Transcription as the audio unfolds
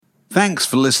Thanks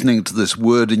for listening to this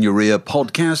Word in Your Ear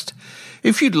podcast.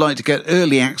 If you'd like to get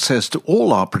early access to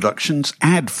all our productions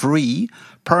ad-free,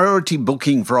 priority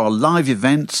booking for our live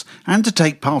events, and to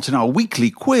take part in our weekly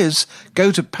quiz,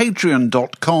 go to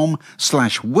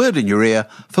patreon.com/wordinyourear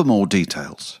for more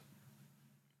details.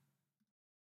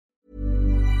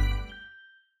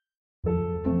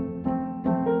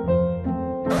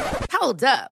 Hold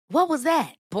up. What was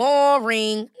that?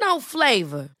 Boring. No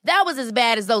flavor. That was as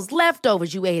bad as those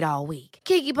leftovers you ate all week.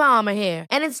 Keke Palmer here,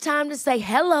 and it's time to say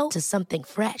hello to something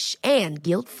fresh and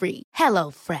guilt-free. Hello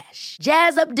Fresh.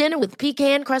 Jazz up dinner with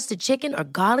pecan-crusted chicken or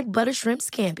garlic butter shrimp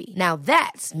scampi. Now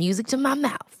that's music to my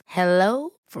mouth. Hello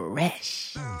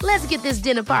Fresh. Let's get this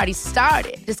dinner party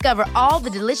started. Discover all the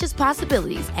delicious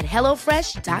possibilities at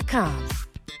HelloFresh.com.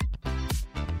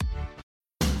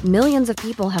 Millions of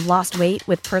people have lost weight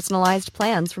with personalized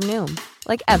plans from Noom.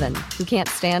 Like Evan, who can't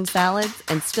stand salads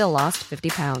and still lost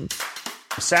 50 pounds.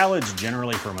 Salads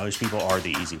generally for most people are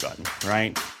the easy button,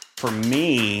 right? For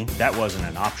me, that wasn't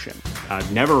an option. I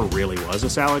never really was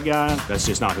a salad guy. That's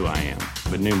just not who I am.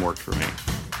 But Noom worked for me.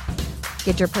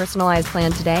 Get your personalized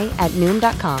plan today at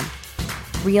Noom.com.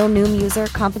 Real Noom user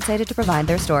compensated to provide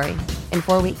their story. In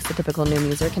 4 weeks, the typical Noom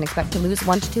user can expect to lose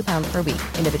 1 to 2 pounds per week.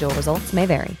 Individual results may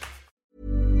vary.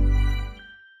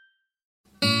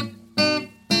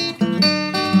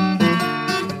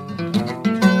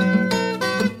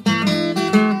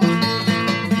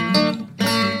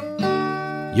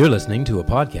 You're listening to a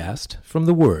podcast from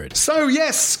The Word. So,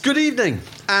 yes, good evening.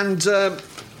 And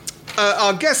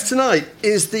our guest tonight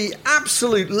is the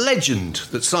absolute legend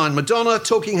that signed Madonna,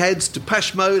 Talking Heads,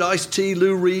 Depeche Mode, Ice-T,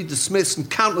 Lou Reed, The Smiths and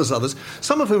countless others,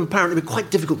 some of whom apparently were quite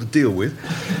difficult to deal with.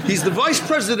 He's the vice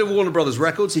president of Warner Brothers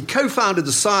Records. He co-founded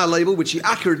the Sire label, which he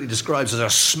accurately describes as a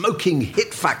smoking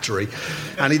hit factory.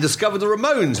 And he discovered the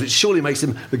Ramones, which surely makes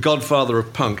him the godfather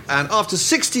of punk. And after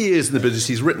 60 years in the business,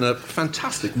 he's written a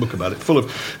fantastic book about it, full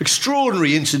of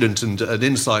extraordinary incident and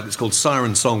insight. It's called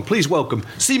Siren Song. Please welcome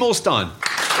Seymour Stein.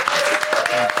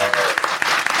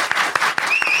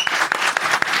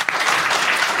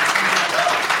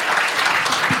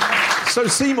 So,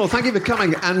 Seymour, thank you for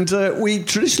coming. And we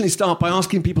traditionally start by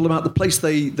asking people about the place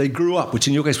they grew up, which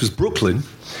in your case was Brooklyn,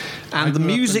 and the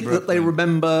music that they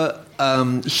remember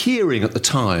hearing at the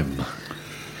time.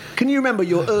 Can you remember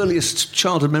your earliest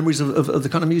childhood memories of the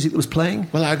kind of music that was playing?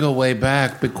 Well, I go way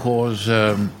back because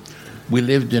we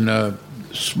lived in a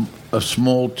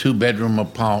small 2-bedroom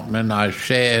apartment. I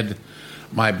shared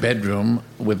my bedroom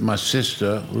with my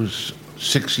sister, who's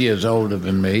 6 years older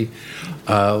than me,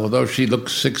 although she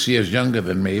looks 6 years younger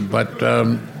than me. But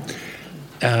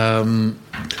I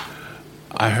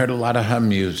heard a lot of her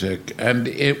music, and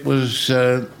it was,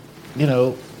 the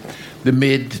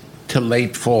mid to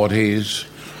late 40s.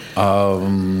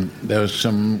 There was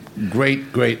some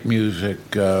great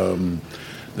music that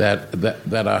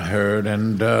I heard,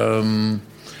 and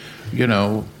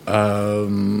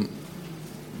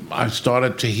I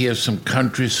started to hear some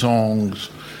country songs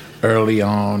early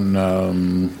on.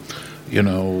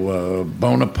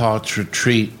 Bonaparte's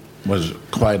Retreat was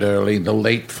quite early, the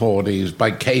late 40s,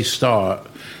 by Kay Starr.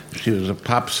 She was a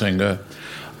pop singer.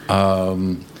 That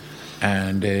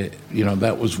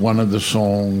was one of the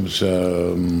songs.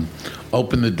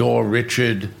 Open the Door,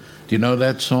 Richard. Do you know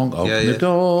that song? Open the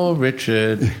door,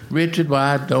 Richard. Richard,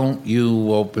 why don't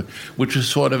you open? Which is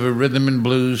sort of a rhythm and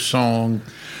blues song.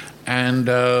 And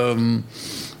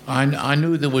I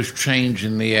knew there was change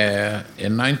in the air.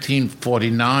 In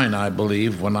 1949, I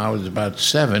believe, when I was about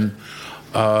 7,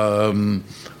 I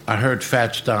heard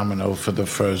Fats Domino for the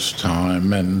first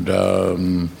time. And,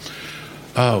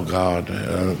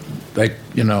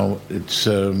 it's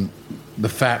The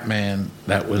Fat Man.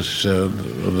 That was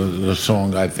the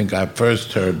song I think I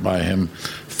first heard by him.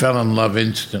 Fell in love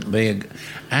instantly.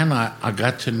 And I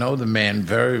got to know the man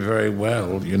very, very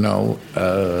well,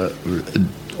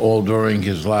 all during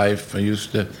his life. I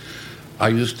used to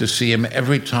see him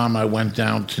every time I went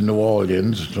down to New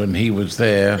Orleans when he was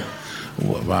there.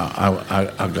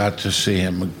 I got to see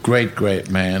him. A great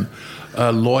man.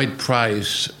 Lloyd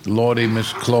Price, Lordy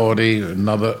Miss Claudie,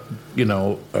 another,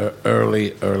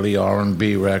 early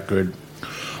R&B record.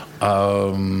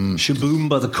 Shaboom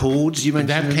by the Chords, you mentioned?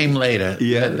 That came later.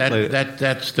 Yeah,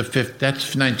 that's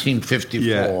 1954.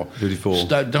 Yeah, 54.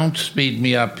 Don't speed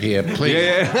me up here, please.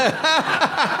 Yeah.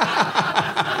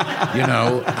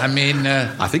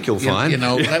 I think you'll find.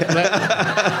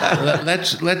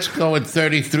 Let's go at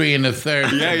 33 and a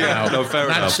third. Yeah. No, fair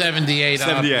enough. Not 78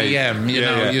 RPM. You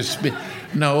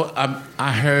No,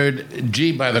 I heard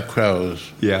G by the Crows.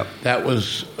 Yeah. That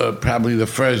was probably the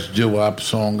first doo-wop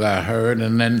song I heard.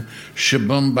 And then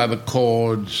Shaboom by the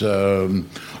Chords,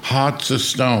 Hearts of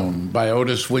Stone by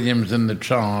Otis Williams and the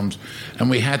Charms, and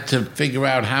we had to figure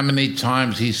out how many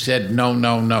times he said no,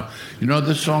 no, no. You know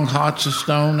the song Hearts of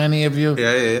Stone, any of you?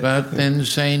 Yeah. But then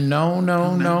say no,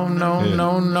 no, no, no,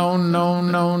 no, no, no,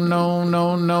 no, no,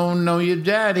 no, no, no, your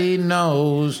daddy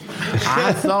knows.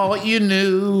 I thought you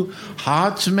knew,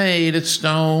 hearts made of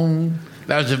stone.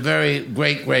 That was a very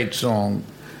great song.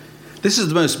 This is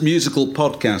the most musical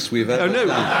podcast we've ever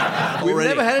done. We've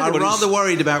never had I'm anybody... rather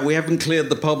worried about we haven't cleared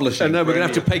the publishing. No, we're going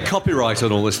to have to pay copyright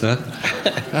on all this now.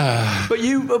 But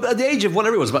you, at the age of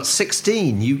whatever it was, about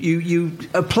 16, you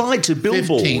applied to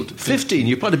Billboard. 15.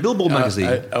 You applied to Billboard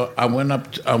magazine. I went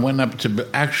up to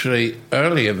actually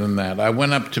earlier than that. I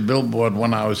went up to Billboard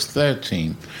when I was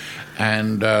 13,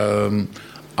 and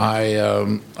I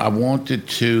wanted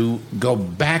to go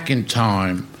back in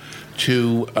time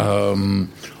to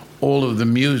all of the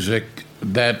music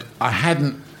that I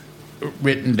hadn't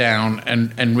written down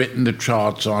and written the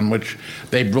charts on, which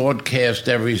they broadcast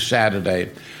every Saturday.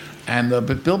 And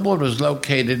but Billboard was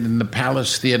located in the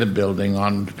Palace Theater building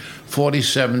on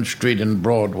 47th Street and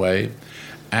Broadway.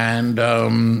 And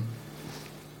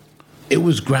it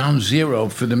was ground zero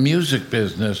for the music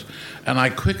business. And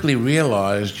I quickly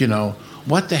realized,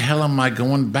 what the hell am I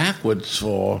going backwards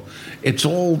for? It's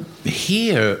all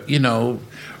here,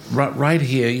 right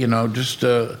here, just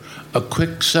a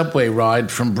quick subway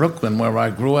ride from Brooklyn, where I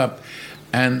grew up.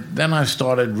 And then I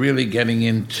started really getting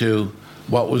into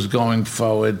what was going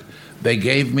forward. They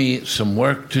gave me some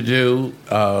work to do,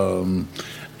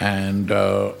 and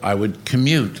I would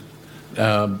commute.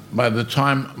 By the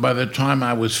time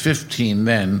I was 15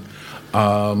 then,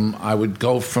 I would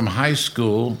go from high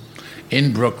school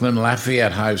in Brooklyn,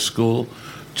 Lafayette High School,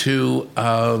 to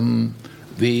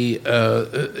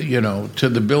to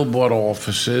the Billboard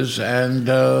offices and,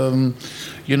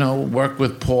 work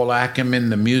with Paul Ackerman,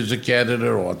 the music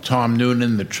editor, or Tom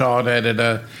Noonan, the chart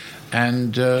editor.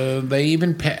 And they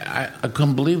even I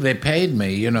couldn't believe they paid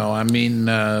me,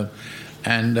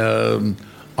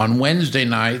 on Wednesday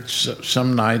nights,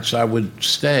 some nights I would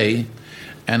stay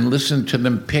and listen to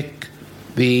them pick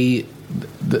the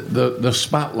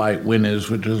spotlight winners,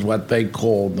 which is what they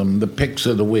called them, the picks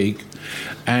of the week.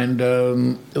 And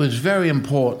it was very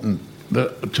important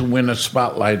to win a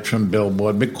spotlight from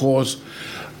Billboard because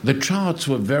the charts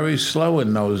were very slow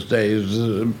in those days,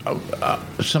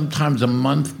 sometimes a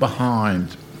month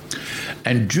behind.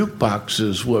 And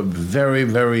jukeboxes were very,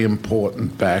 very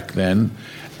important back then.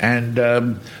 And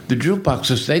the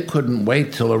jukeboxes, they couldn't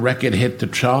wait till a record hit the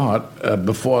chart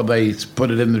before they put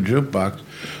it in the jukebox.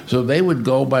 So they would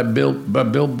go by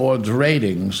Billboard's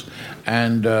ratings.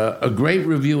 And a great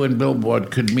review in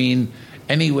Billboard could mean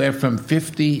anywhere from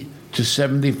 50 to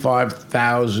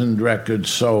 75,000 records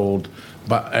sold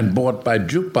and bought by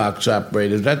jukebox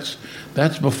operators.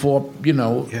 That's before,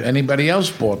 anybody else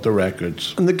bought the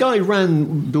records. And the guy who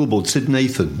ran Billboard, Sid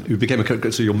Nathan, who became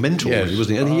your mentor, yes. Wasn't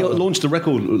he? And he launched a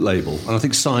record label, and I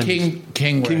think signed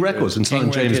King Records and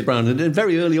signed James Brown. And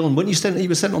very early on, when you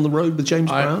were sent on the road with James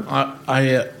Brown?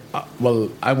 I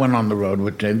went on the road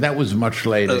with James. That was much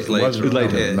later. It wasn't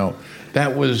later. No,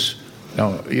 that was...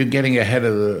 No, you're getting ahead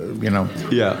of the,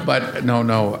 Yeah. But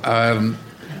no.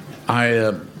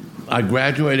 I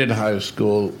graduated high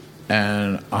school,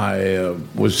 and I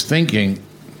was thinking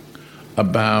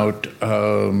about,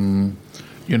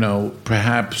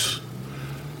 perhaps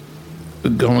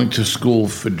going to school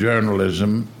for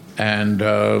journalism, and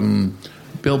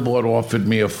Billboard offered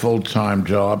me a full-time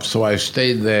job, so I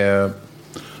stayed there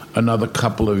another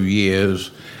couple of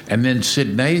years. And then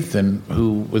Sid Nathan,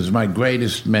 who was my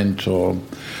greatest mentor,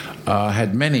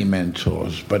 had many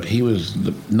mentors, but he was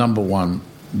the number one.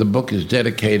 The book is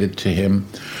dedicated to him.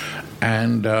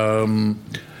 And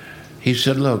he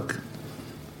said, look,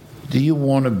 do you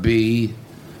want to be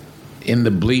in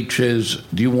the bleachers?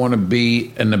 Do you want to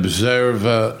be an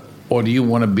observer? Or do you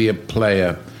want to be a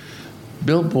player?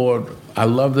 Billboard, I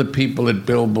love the people at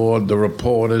Billboard, the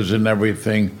reporters and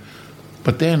everything,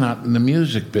 but they're not in the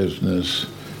music business.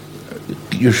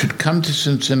 You should come to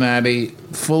Cincinnati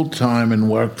full-time and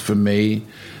work for me.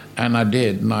 And I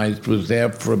did. And I was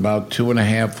there for about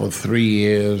 2.5 or 3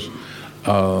 years.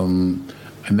 And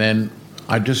then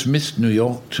I just missed New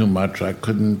York too much. I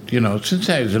couldn't,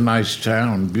 Cincinnati is a nice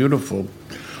town, beautiful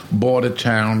border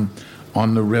town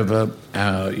on the river,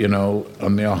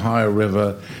 on the Ohio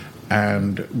River.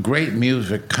 And great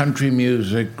music, country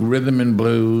music, rhythm and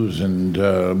blues and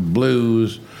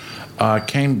blues.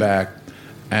 Came back.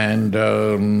 And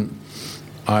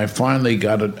I finally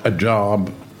got a job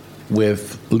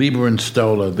with Lieber and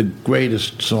Stoller, the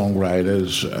greatest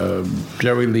songwriters,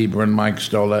 Jerry Lieber and Mike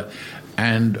Stoller,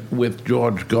 and with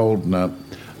George Goldner.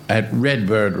 at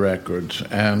Redbird Records,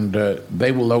 and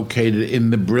they were located in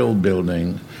the Brill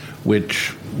Building,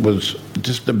 which was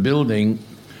just a building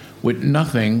with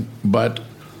nothing but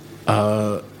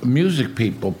music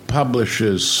people,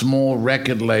 publishers, small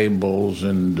record labels,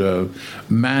 and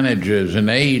managers and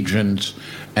agents,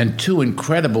 and two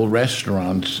incredible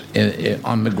restaurants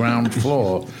on the ground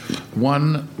floor.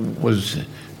 One was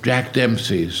Jack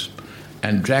Dempsey's,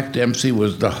 and Jack Dempsey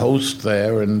was the host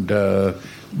there and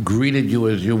greeted you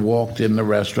as you walked in the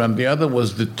restaurant. The other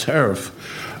was the Turf,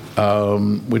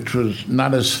 which was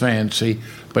not as fancy,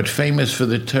 but famous for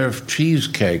the Turf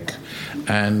cheesecake.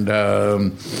 And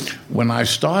when I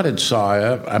started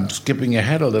Sire, I'm skipping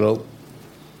ahead a little,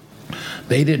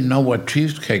 they didn't know what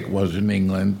cheesecake was in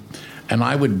England, and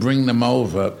I would bring them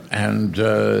over, and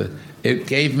it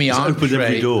gave me entree. Opened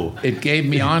every door. It gave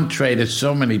me entree to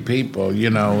so many people, you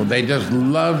know. They just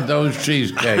loved those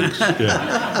cheesecakes.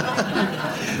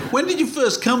 When did you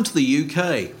first come to the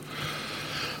UK?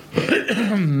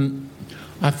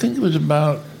 I think it was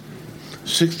about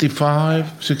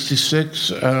 65, 66.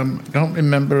 Don't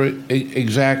remember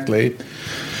exactly.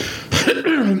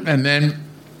 And then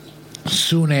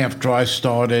soon after I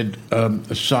started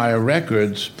Sire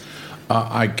Records,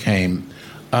 I came.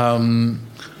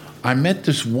 I met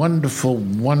this wonderful,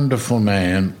 wonderful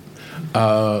man,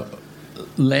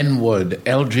 Len Wood,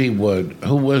 L.G. Wood,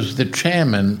 who was the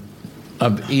chairman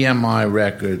of EMI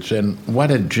Records, and what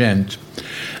a gent.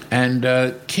 And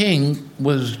King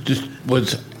was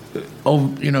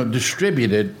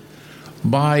distributed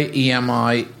by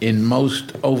EMI in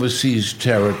most overseas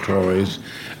territories,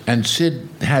 and Sid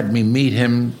had me meet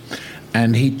him,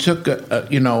 and he took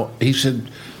he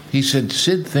said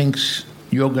Sid thinks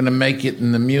you're going to make it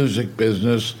in the music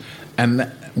business and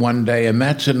one day, and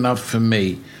that's enough for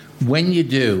me. When you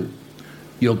do,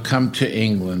 you'll come to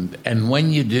England, and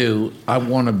when you do, I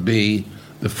want to be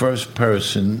the first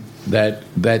person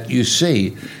that you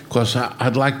see, because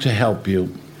I'd like to help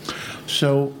you.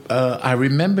 So I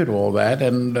remembered all that,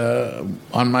 and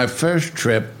on my first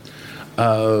trip,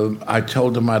 I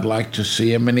told him I'd like to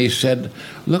see him, and he said,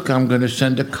 look, I'm going to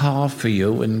send a car for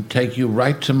you and take you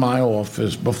right to my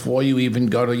office before you even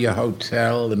go to your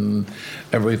hotel and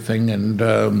everything.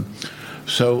 And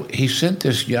so he sent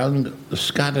this young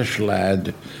Scottish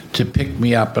lad to pick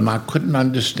me up, and I couldn't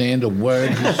understand a word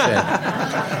he said.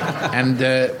 And,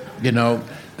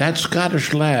 that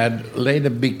Scottish lad later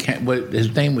became,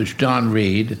 his name was John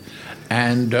Reed,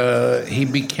 and he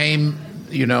became,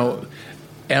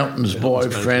 Elton's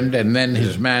boyfriend, and then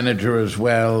his manager as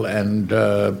well. And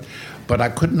but I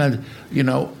couldn't,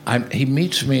 he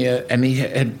meets me, and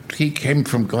he came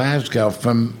from Glasgow,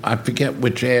 from I forget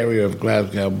which area of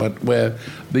Glasgow, but where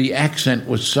the accent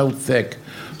was so thick.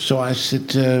 So I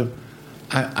said,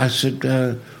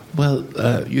 well,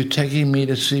 you're taking me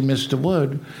to see Mr.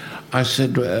 Wood. I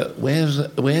said, where's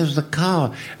the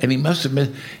car? And he must have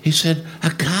been, he said, a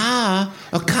car,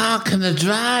 can I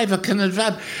drive?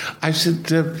 I said,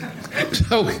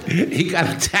 so he got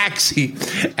a taxi,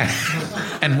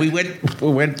 and we went,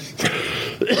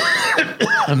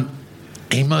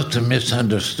 he must have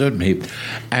misunderstood me.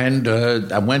 And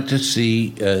I went to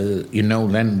see,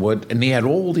 Len Wood, and he had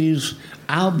all these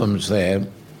albums there.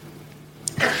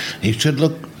 He said,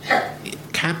 look,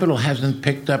 Capitol hasn't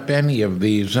picked up any of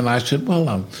these. And I said,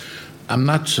 well, I'm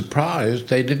not surprised.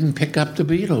 They didn't pick up the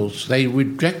Beatles. They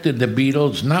rejected the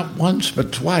Beatles not once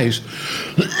but twice.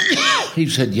 He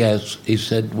said, yes. He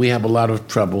said, we have a lot of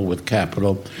trouble with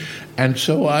Capitol. And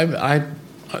so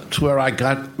that's where I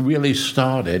got really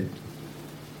started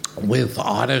with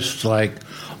artists like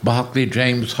Barclay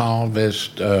James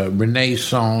Harvest,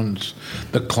 Renaissance,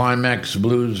 the Climax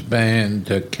Blues Band,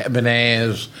 Kevin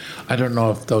Ayers. I don't know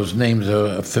if those names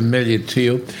are familiar to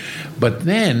you. But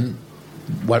then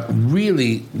what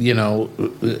really,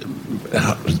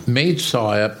 made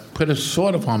Sire, put us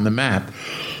sort of on the map,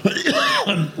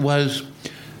 was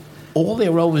all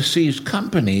their overseas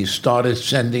companies started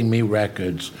sending me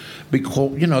records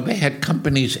because, they had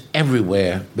companies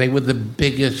everywhere. They were the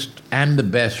biggest and the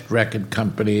best record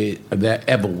company there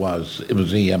ever was. It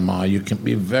was EMI. You can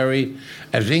be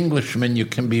as Englishmen, you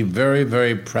can be very,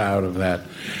 very proud of that.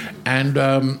 And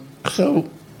so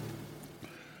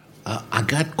I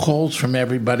got calls from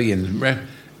everybody, and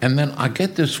then I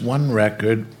get this one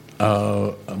record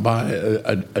by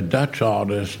a Dutch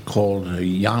artist called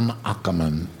Jan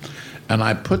Akkerman. And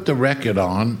I put the record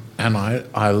on, and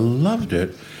I loved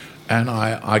it. And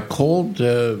I called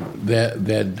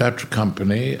their Dutch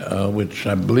company, which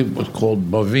I believe was called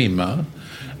Bovima,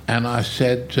 and I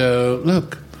said,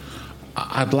 look,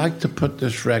 I'd like to put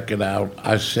this record out.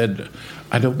 I said,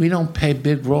 I don't. We don't pay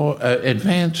big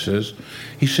advances.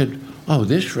 He said, "Oh,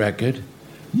 this record,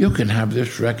 you can have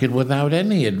this record without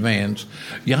any advance."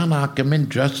 Jan Ackerman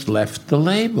just left the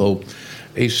label.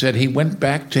 He said he went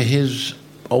back to his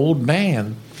old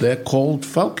band. They're called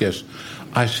Focus.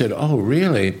 I said, "Oh,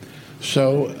 really?"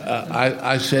 So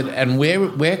I said, "And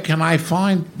where can I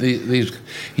find these?"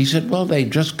 He said, "Well, they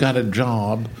just got a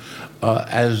job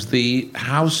as the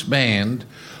house band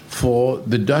for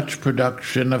the Dutch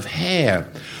production of Hair."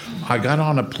 I got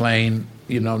on a plane,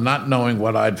 not knowing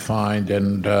what I'd find,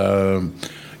 and the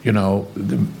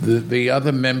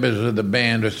other members of the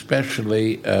band,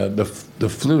 especially the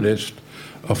flautist,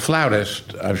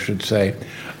 I should say,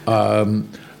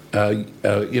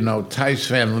 Thijs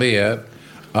van Leer,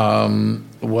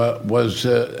 was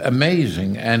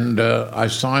amazing, and I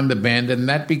signed the band, and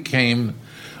that became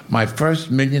my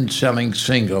first million-selling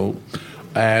single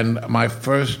and my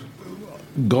first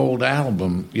gold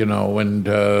album,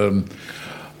 and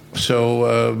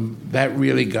so that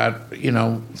really got,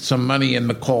 some money in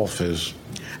the coffers.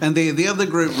 And the other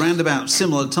group round about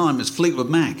similar time is Fleetwood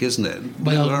Mac, isn't it?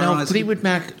 Well, no, Fleetwood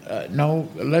Mac, no,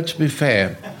 let's be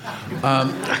fair.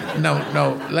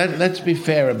 Let's be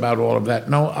fair about all of that.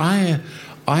 No,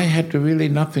 I had really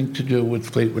nothing to do with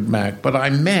Fleetwood Mac, but I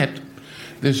met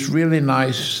this really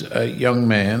nice young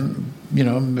man,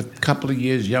 a couple of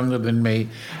years younger than me,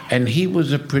 and he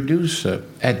was a producer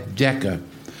at Decca,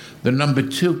 the number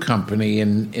 2 company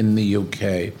in the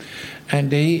UK.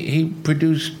 And he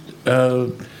produced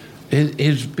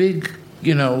his big,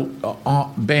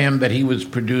 band that he was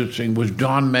producing was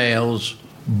Don Mayall's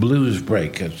Blues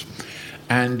Breakers.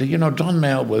 And, Don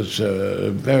Mayall was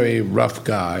a very rough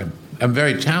guy and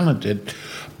very talented,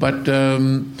 but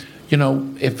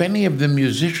if any of the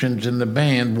musicians in the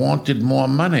band wanted more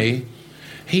money,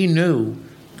 he knew.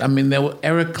 I mean,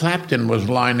 Eric Clapton was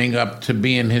lining up to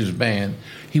be in his band.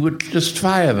 He would just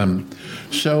fire them.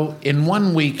 So in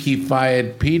 1 week, he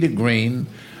fired Peter Green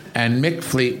and Mick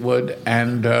Fleetwood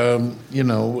and,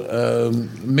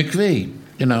 McVie,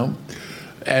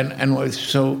 And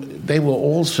so they were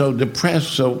all so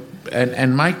depressed. So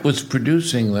and Mike was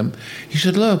producing them. He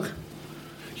said, "Look,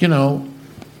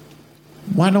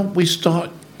 why don't we start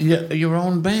your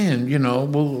own band,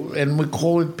 and we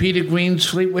call it Peter Green's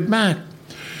Fleetwood Mac."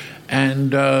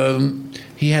 And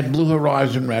he had Blue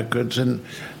Horizon Records, and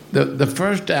the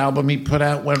first album he put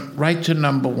out went right to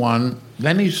number 1.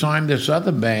 Then he signed this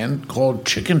other band called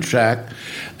Chicken Shack,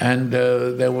 and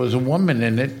there was a woman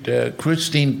in it,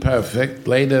 Christine Perfect,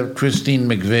 later Christine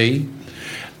McVie,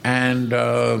 and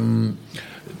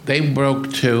they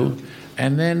broke too.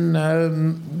 And then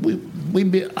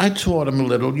I taught him a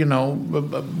little,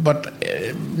 but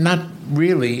not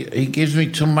really. He gives me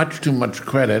too much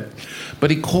credit. But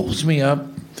he calls me up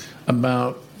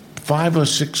about 5 or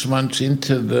 6 months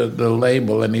into the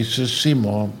label, and he says,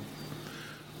 "Seymour,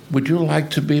 would you like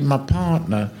to be my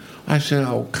partner?" I said,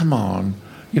 "Oh, come on.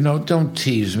 Don't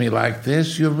tease me like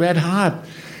this. You're red hot."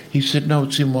 He said, "No,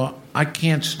 Seymour, I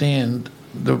can't stand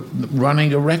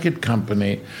running a record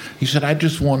company." He said, "I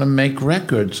just want to make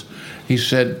records." He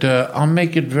said, "I'll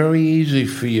make it very easy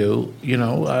for you.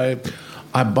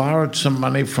 I borrowed some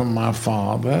money from my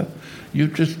father. You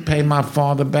just pay my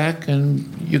father back, and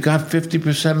you got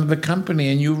 50% of the company,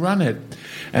 and you run it."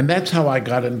 And that's how I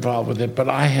got involved with it. But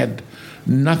I had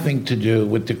nothing to do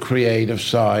with the creative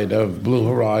side of Blue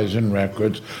Horizon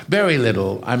Records. Very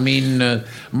little. I mean,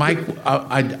 Mike,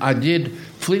 I did.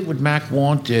 Fleetwood Mac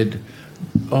wanted.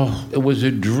 Oh, it was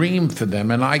a dream for them,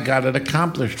 and I got it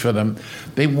accomplished for them.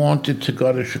 They wanted to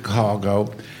go to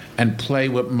Chicago and play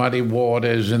with Muddy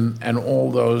Waters and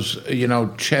all those,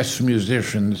 chess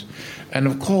musicians. And,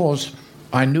 of course,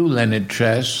 I knew Leonard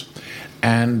Chess,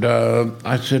 and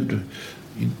I said,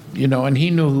 and he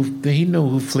knew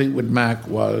who Fleetwood Mac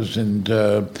was. And,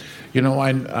 I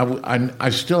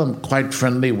still am quite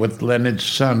friendly with Leonard's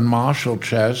son, Marshall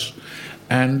Chess.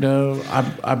 And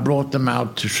I brought them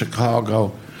out to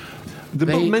Chicago. The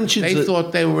book mentions they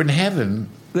thought they were in heaven.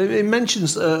 It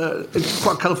mentions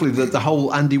quite colourfully the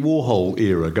whole Andy Warhol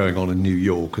era going on in New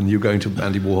York, and you going to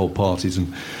Andy Warhol parties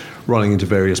and running into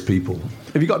various people.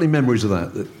 Have you got any memories of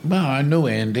that? Well, I knew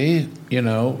Andy.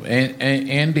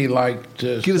 Andy liked.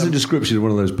 Give us a description of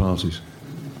one of those parties.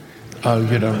 Oh,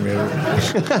 you don't really.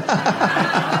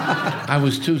 I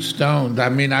was too stoned. I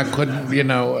mean, I couldn't,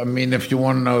 if you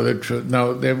want to know the truth.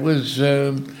 No, there was,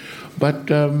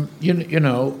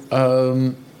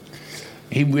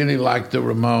 he really liked the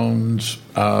Ramones.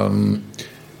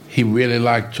 He really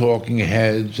liked Talking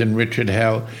Heads and Richard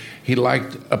Hell. He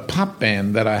liked a pop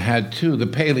band that I had too, the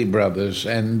Paley Brothers,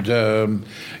 and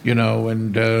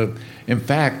in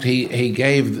fact, he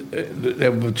gave,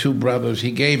 there were two brothers,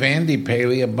 he gave Andy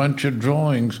Paley a bunch of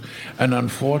drawings, and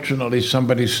unfortunately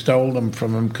somebody stole them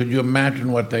from him. Could you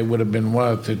imagine what they would have been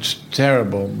worth? It's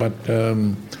terrible, but a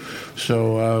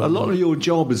lot of your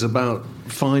job is about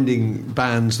finding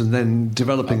bands and then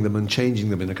developing them and changing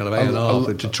them in a kind of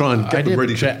A&R to try and get them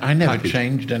ready to I never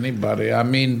changed anybody. I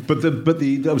mean... But I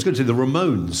was going to say, the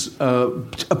Ramones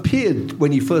appeared,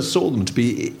 when you first saw them, to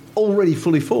be already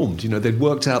fully formed. You know, they'd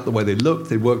worked out the way they looked,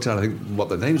 they'd worked out, I think, what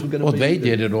their names were going to be. Well, they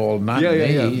did it all, not me.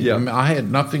 Yeah. I mean, I had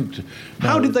nothing to... No.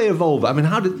 How did they evolve? I mean,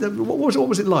 what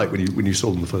was it like when you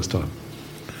saw them the first time?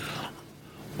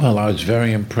 Well, I was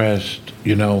very impressed.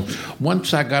 You know,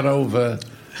 once I got over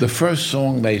the first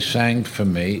song they sang for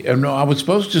me, I was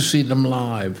supposed to see them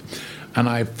live, and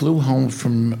I flew home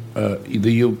from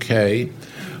the UK.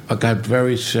 I got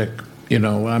very sick. You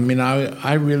know, I mean,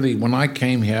 I really, when I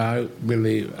came here, I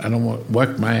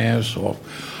worked my ass off.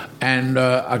 And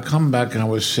I come back and I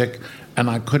was sick, and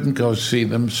I couldn't go see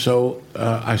them, so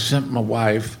I sent my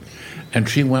wife, and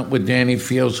she went with Danny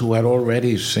Fields, who had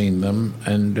already seen them,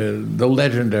 and the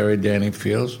legendary Danny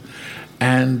Fields.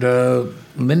 And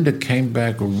Linda came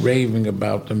back raving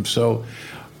about them. So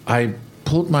I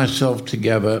pulled myself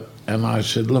together, and I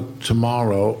said, look,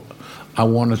 tomorrow I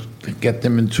want to get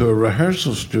them into a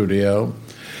rehearsal studio.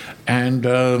 And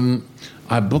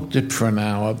I booked it for an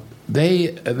hour.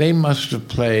 They must have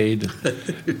played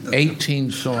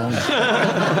 18 songs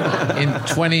in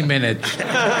 20 minutes.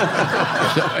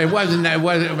 So it wasn't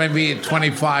maybe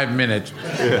 25 minutes.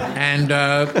 Yeah.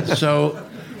 And so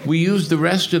we used the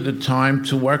rest of the time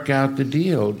to work out the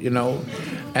deal, you know.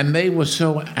 And they were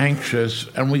so anxious,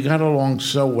 and we got along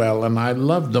so well, and I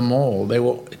loved them all. They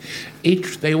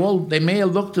may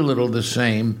have looked a little the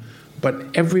same, but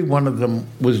every one of them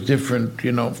was different,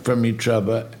 you know, from each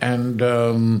other. And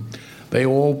they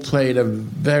all played a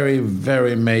very,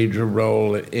 very major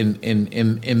role in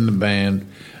the band.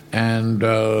 And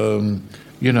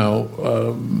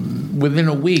within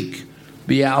a week,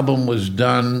 the album was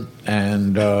done.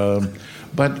 And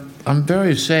but I'm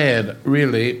very sad,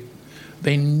 really.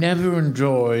 They never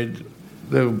enjoyed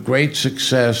the great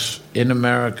success in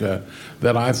America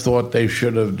that I thought they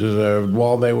should have deserved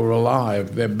while they were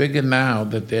alive. They're bigger now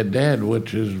that they're dead,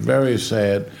 which is very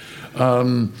sad.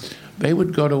 They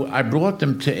would go I brought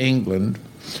them to England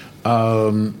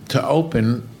to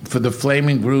open for the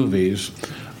Flaming Groovies.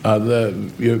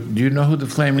 Do you know who the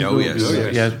Flaming Groovies are?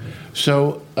 Yes.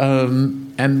 So,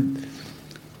 and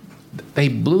they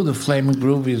blew the Flaming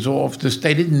Groovies off.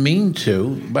 They didn't mean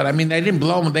to, but I mean, they didn't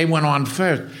blow them. They went on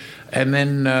first. And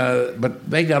then, but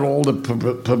they got all the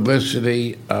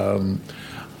publicity,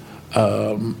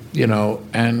 you know,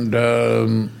 and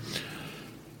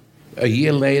a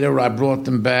year later, I brought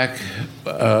them back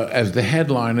as the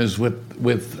headliners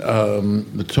with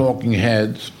the Talking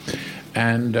Heads.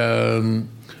 And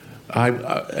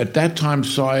at that time,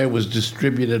 Sire was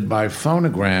distributed by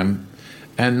Phonogram,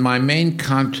 and my main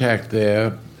contact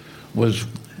there was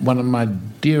one of my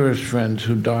dearest friends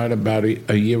who died about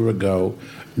a year ago,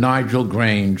 Nigel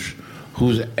Grange,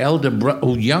 whose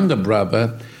younger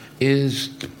brother is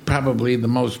probably the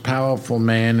most powerful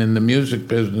man in the music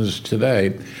business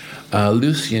today,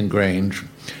 Lucien Grange.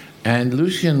 And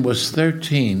Lucien was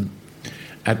 13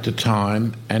 at the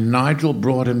time, and Nigel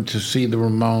brought him to see the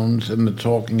Ramones and the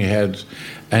Talking Heads,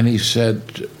 and he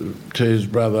said to his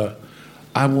brother,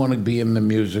 I want to be in the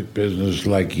music business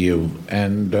like you.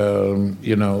 And,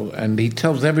 you know, and he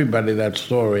tells everybody that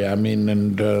story. I mean,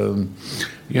 and,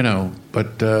 you know,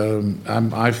 but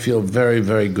I feel very,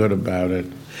 very good about it.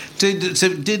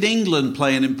 Did England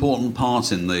play an important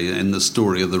part in the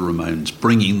story of the Ramones,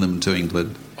 bringing them to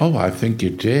England? Oh, I think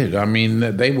it did. I mean,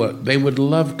 they would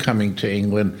love coming to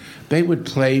England. They would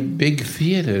play big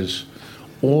theaters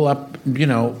all up, you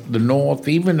know, the north,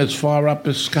 even as far up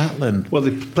as Scotland. Well,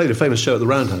 they played a famous show at the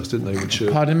Roundhouse, didn't they? Which,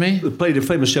 pardon me? They played a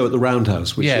famous show at the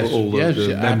Roundhouse, which were all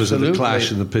the members of the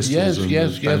Clash and the Pistols.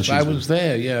 Yes, I was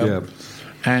there, yeah.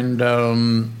 And,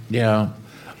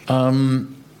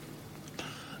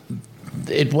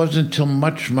 it wasn't until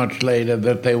much, much later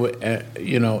that they were,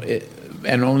 you know,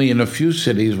 and only in a few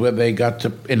cities where they got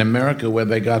to, in America, where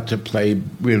they got to play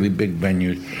really big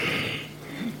venues.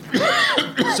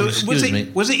 So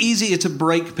was it easier to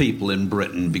break people in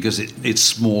Britain because it's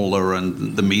smaller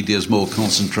and the media's more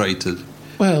concentrated?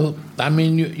 Well, I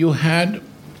mean, you had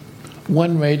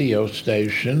one radio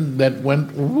station that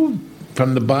went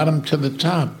from the bottom to the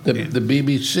top, the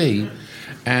BBC,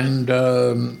 And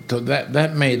so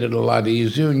that made it a lot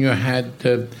easier. And you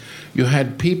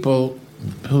had people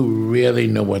who really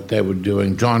knew what they were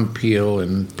doing, John Peel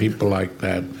and people like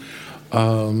that.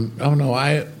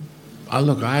 I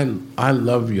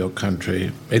love your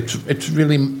country.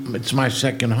 It's my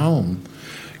second home.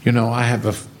 You know, I have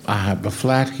a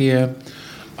flat here.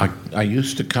 I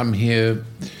used to come here.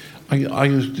 I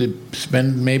used to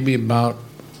spend maybe about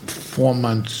 4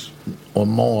 months or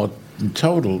more in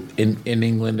total in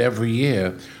England every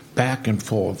year, back and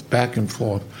forth.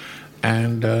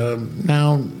 And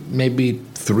now maybe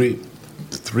 3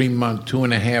 months,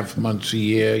 2.5 months a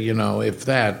year, you know, if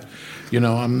that. You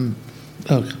know, I'm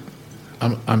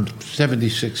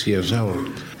 76 years old.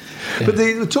 But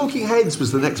the Talking Heads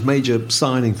was the next major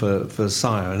signing for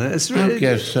Sire, and it's really, I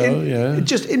guess so. Yeah,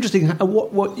 just interesting.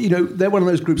 What you know, they're one of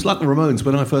those groups like the Ramones.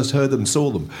 When I first heard them,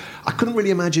 saw them, I couldn't really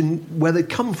imagine where they'd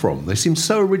come from. They seemed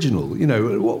so original. You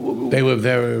know, they were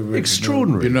very original.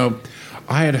 Extraordinary. You know,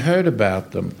 I had heard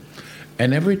about them,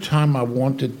 and every time I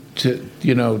wanted to,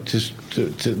 you know,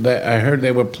 I heard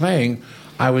they were playing.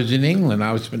 I was in England.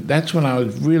 That's when I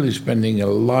was really spending a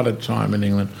lot of time in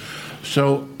England.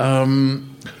 So.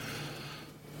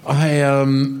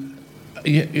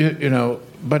 You know,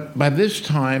 but by this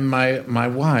time, my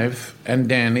wife and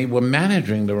Danny were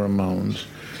managing the Ramones.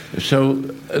 So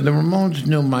the Ramones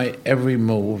knew my every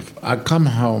move. I come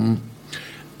home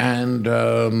and,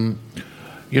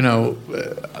 you know,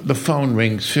 the phone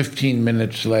rings 15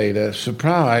 minutes later.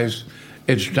 Surprise,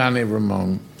 it's Johnny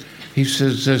Ramone. He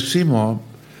says, Seymour,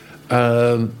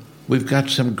 we've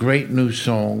got some great new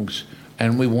songs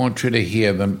and we want you to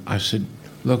hear them. I said,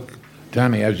 look,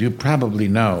 Johnny, as you probably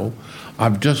know,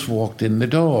 I've just walked in the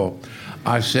door.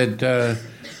 I said,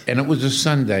 and it was a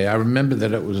Sunday. I remember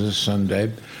that it was a Sunday.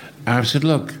 And I said,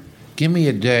 look, give me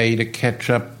a day to catch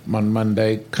up on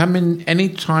Monday. Come in any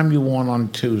time you want on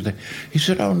Tuesday. He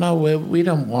said, oh, no, we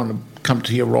don't want to come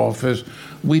to your office.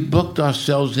 We booked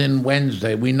ourselves in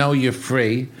Wednesday. We know you're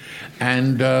free.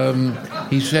 And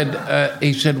he said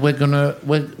we're gonna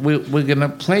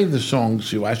play the songs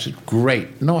to you. I said,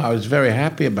 great. No, I was very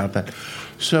happy about that.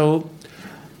 So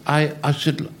I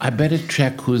said, I better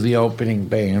check who the opening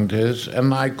band is.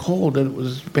 And I called it. It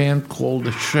was a band called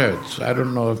The Shirts. I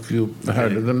don't know if you've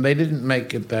heard of them. They didn't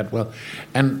make it that well.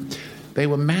 And they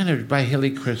were managed by Hilly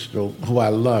Crystal, who I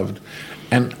loved.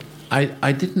 And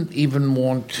I didn't even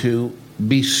want to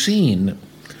be seen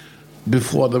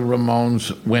before the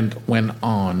Ramones went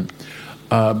on,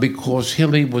 because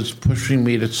Hilly was pushing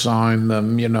me to sign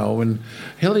them, you know. And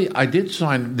Hilly, I did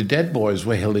sign, the Dead Boys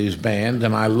were Hilly's band,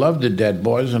 and I loved the Dead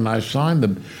Boys, and I signed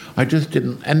them. I just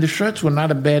didn't, and the Shirts were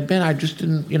not a bad band, I just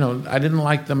didn't, you know, I didn't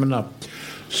like them enough.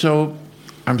 So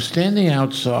I'm standing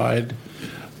outside,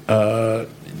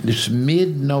 this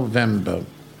mid-November,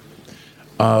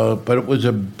 but it was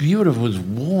it was a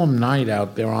warm night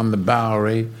out there on the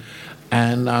Bowery,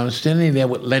 and I was standing there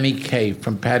with Lenny Kaye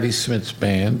from Patti Smith's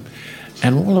band,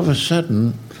 and all of a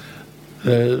sudden,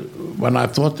 when I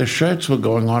thought the Shirts were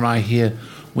going on, I hear,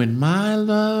 when my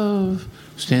love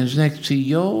stands next to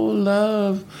your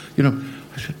love, you know,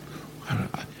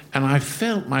 and I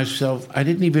felt myself, I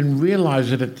didn't even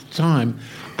realize it at the time,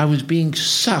 I was being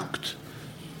sucked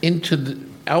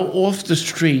off the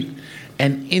street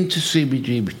and into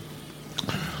CBGB.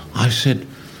 I said,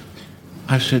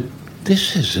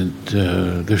 this isn't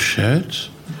the Shirts.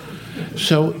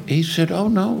 So he said, oh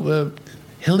no,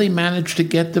 Hilly managed to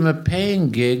get them a paying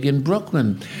gig in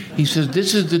Brooklyn. He says,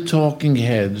 this is the Talking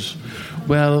Heads.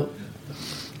 Well,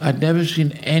 I'd never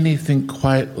seen anything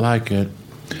quite like it.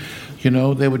 You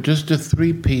know, they were just a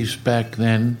 3-piece back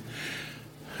then,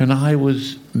 and I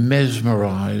was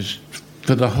mesmerized.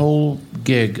 For the whole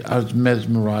gig, I was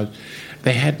mesmerized.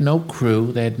 They had no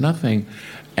crew, they had nothing.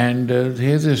 And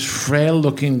here's this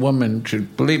frail-looking woman.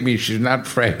 Believe me, she's not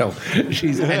frail. And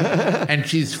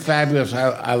she's fabulous.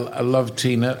 I love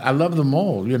Tina. I love them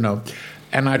all, you know.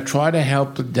 And I try to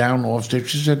help her down off stage.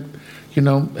 She said, you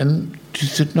know, and she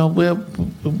said, no, we're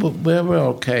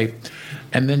okay.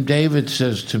 And then David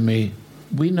says to me,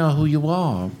 we know who you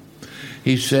are.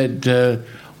 He said, and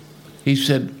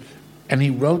he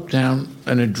wrote down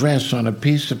an address on a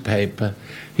piece of paper.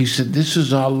 He said, this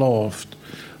is our loft.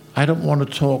 I don't want to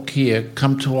talk here.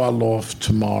 Come to our loft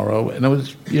tomorrow. And it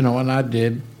was, you know, and I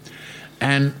did.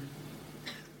 And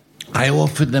I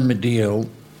offered them a deal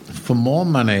for more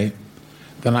money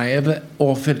than I ever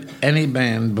offered any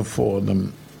band before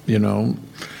them, you know.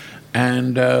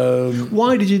 And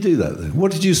why did you do that then?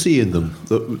 What did you see in them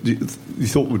that you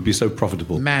thought would be so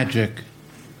profitable? Magic.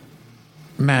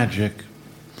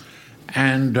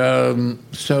 And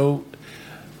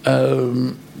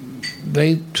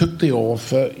they took the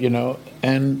offer, you know,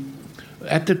 and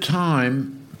at the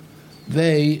time,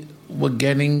 they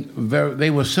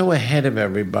were so ahead of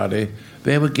everybody.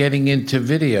 They were getting into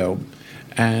video,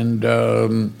 and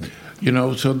you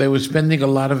know, so they were spending a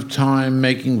lot of time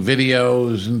making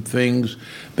videos and things.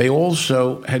 They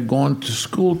also had gone to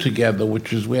school together,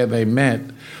 which is where they met,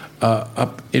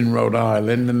 up in Rhode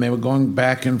Island, and they were going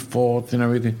back and forth and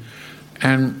everything.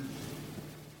 And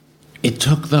it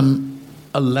took them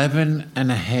 11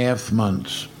 and a half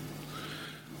months,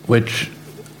 which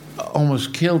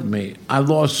almost killed me. I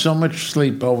lost so much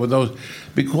sleep over those,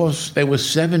 because there were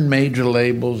 7 major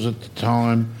labels at the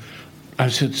time. I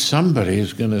said, somebody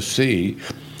is going to see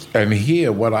and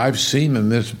hear what I've seen in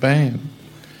this band.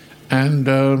 And,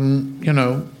 you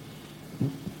know,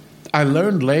 I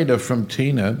learned later from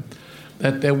Tina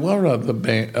that there were other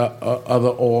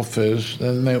offers,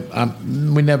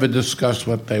 and we never discussed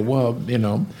what they were, you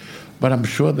know, but I'm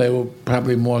sure they were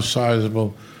probably more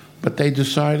sizable. But they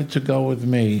decided to go with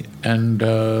me, and,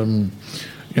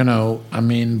 you know, I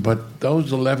mean, but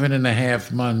those 11 and a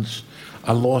half months,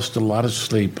 I lost a lot of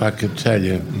sleep, I could tell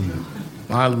you.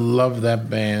 I love that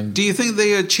band. Do you think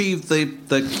they achieved the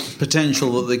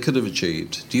potential that they could have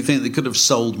achieved? Do you think they could have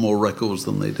sold more records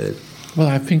than they did? Well,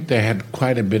 I think they had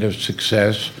quite a bit of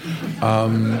success. I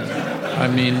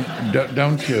mean,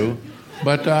 don't you?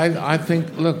 But I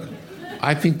think, look,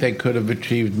 I think they could have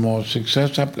achieved more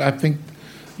success. I think,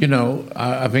 you know,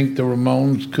 I think the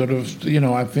Ramones could have, you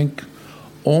know, I think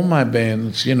all my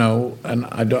bands, you know, and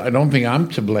I don't think I'm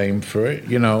to blame for it,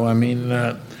 you know, I mean,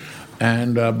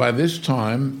 and by this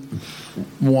time,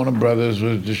 Warner Brothers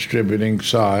was distributing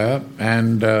Sire,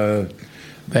 and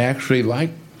they actually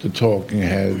liked the Talking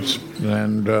Heads,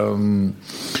 and,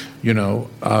 you know,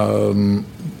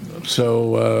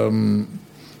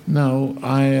 no,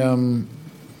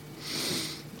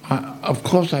 of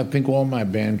course, I think all my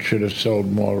bands should have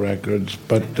sold more records,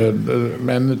 but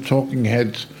and the Talking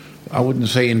Heads, I wouldn't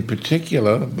say in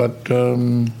particular, but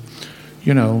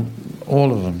you know,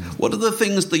 all of them. What are the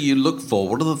things that you look for?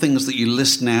 What are the things that you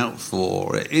listen out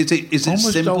for? Is it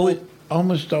simple?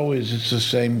 Almost always, it's the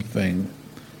same thing.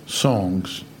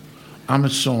 Songs. I'm a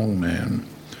song man.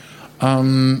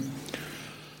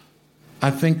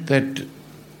 I think that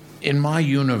in my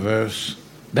universe,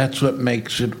 that's what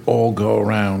makes it all go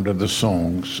around, are the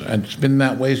songs. And it's been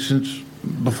that way since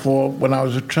before, when I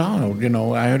was a child. You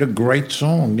know, I heard a great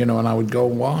song, you know, and I would go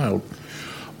wild.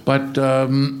 But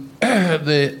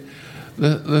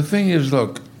the thing is,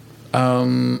 look, a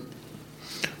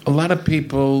lot of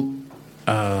people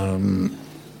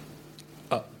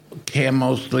care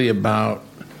mostly about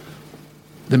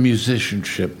the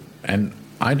musicianship, and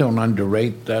I don't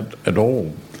underrate that at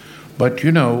all. But,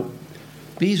 you know,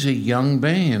 these are young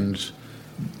bands.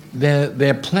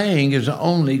 Their playing is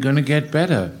only going to get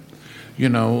better, you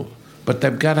know, but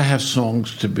they've got to have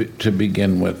songs to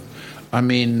begin with. I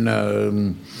mean,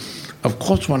 of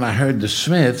course, when I heard the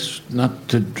Smiths, not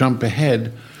to jump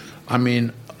ahead, I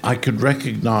mean, I could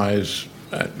recognize,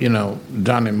 you know,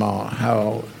 Johnny Marr,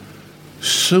 how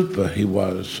super he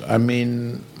was. I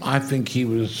mean, I think he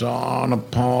was on a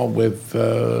par with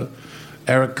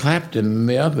Eric Clapton and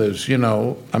the others, you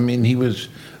know. I mean, he was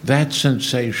that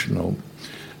sensational.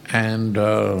 And,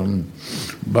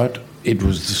 but it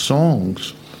was the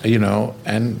songs, you know,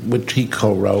 and which he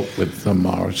co-wrote with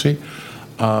Morrissey.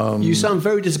 You sound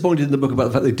very disappointed in the book about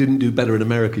the fact they didn't do better in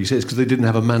America. You say it's because they didn't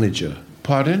have a manager.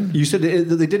 Pardon? You said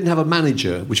that they didn't have a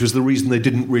manager, which was the reason they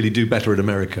didn't really do better in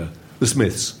America. The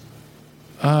Smiths.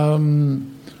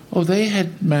 Oh, they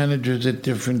had managers at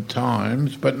different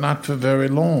times, but not for very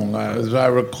long, as I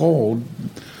recalled.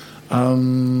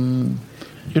 You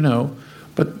know,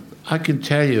 but I can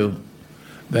tell you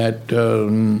that,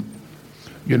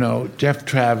 you know, Jeff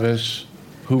Travis,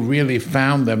 who really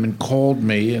found them and called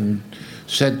me and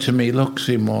said to me, look,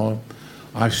 Seymour,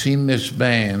 I've seen this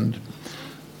band,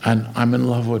 and I'm in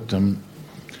love with them.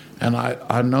 And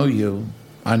I know you.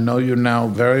 I know you now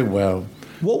very well.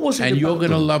 What was it and about you're going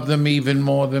to them? love them even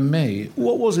more than me.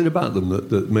 What was it about them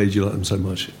that made you like them so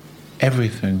much?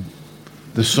 Everything.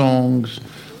 The songs,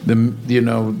 the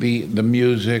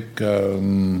music,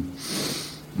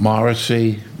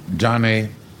 Morrissey, Johnny,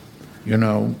 you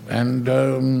know. And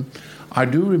I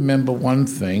do remember one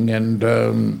thing, and,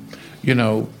 you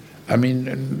know, I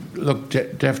mean, look,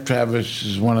 Jeff Travis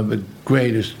is one of the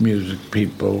greatest music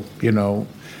people, you know.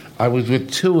 I was with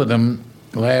two of them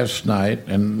last night,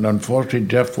 and unfortunately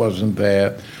Jeff wasn't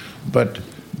there, but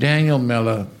Daniel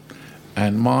Miller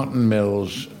and Martin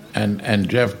Mills and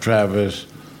Jeff Travis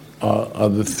are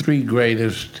the three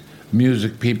greatest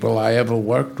music people I ever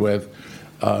worked with.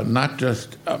 not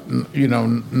just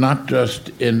not just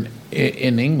in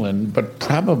England, but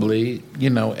probably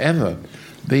ever.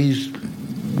 These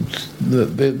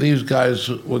guys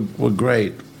were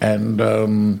great, and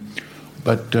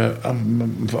but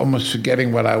I'm almost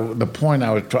forgetting the point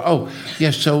I was trying. Oh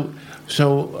yes, so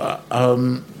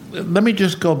let me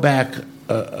just go back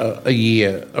a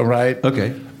year. All right.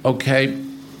 Okay.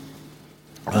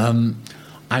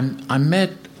 I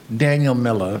met Daniel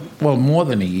Miller. Well, more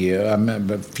than a year. I met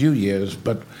a few years,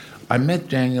 but I met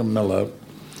Daniel Miller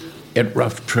at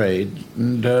Rough Trade,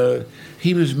 and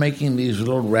he was making these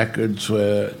little records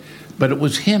but it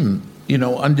was him,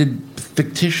 under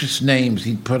fictitious names.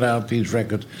 He'd put out these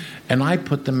records, and I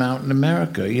put them out in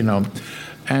America,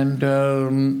 and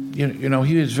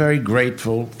he was very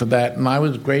grateful for that, and I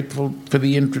was grateful for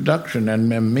the introduction and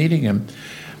meeting him.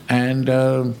 And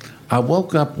I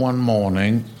woke up one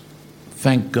morning.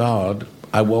 Thank God,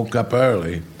 I woke up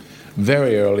early,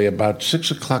 very early, about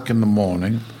 6 o'clock in the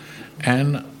morning,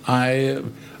 and I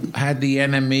had the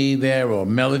NME there, or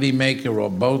Melody Maker, or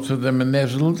both of them, and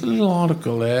there's a little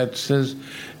article there that says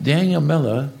Daniel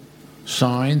Miller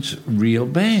signs Real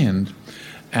Band,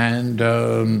 and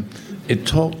it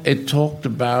talked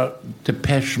about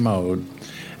Depeche Mode,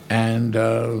 and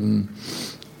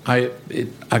I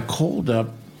called up.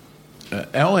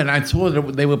 And I thought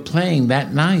that they were playing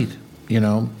that night,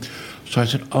 So I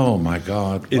said, "Oh my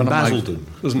God!" In Basildon,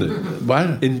 wasn't it?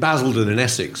 What? In Basildon, in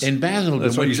Essex. In Basildon,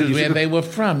 that's which is where they were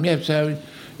from. Yes,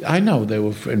 I know they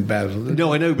were in Basildon.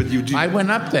 No, I know, but you do. I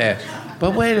went up there,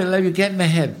 but wait a minute, you're getting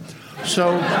ahead.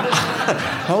 So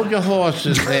hold your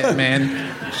horses there,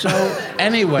 man. So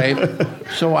anyway,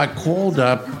 I called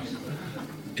up,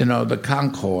 the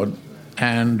Concorde,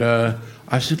 and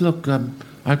I said, "Look,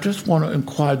 I just want to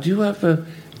inquire, do you have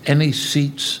any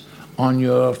seats on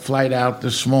your flight out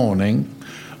this morning?"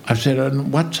 I said,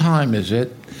 "And what time is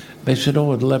it?" They said,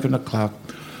 "Oh, at 11 o'clock.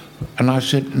 And I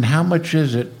said, "And how much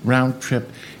is it round trip?"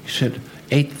 He said,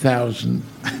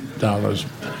 $8,000.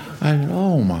 I said,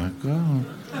 "Oh, my God."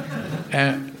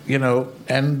 And,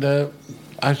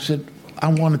 I said, "I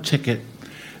want a ticket."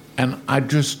 And I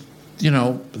just,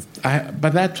 by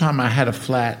that time I had a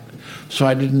flat, so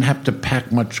I didn't have to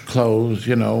pack much clothes,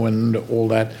 and all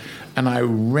that. And I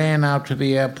ran out to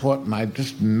the airport, and I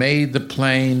just made the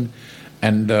plane.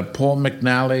 And Paul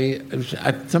McNally,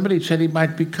 somebody said he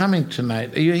might be coming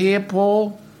tonight. Are you here,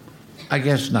 Paul? I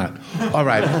guess not. All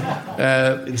right.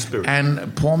 In spirit.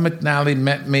 And Paul McNally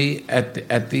met me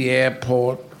at the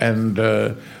airport and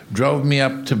drove me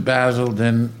up to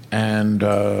Basildon, and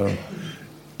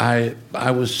I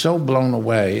was so blown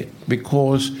away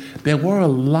because there were a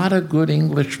lot of good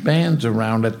English bands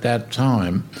around at that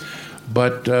time,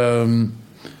 but and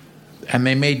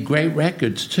they made great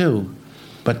records too.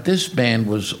 But this band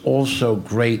was also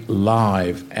great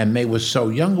live, and they were so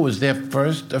young. It was their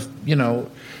first,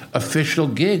 official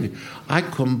gig. I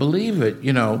couldn't believe it,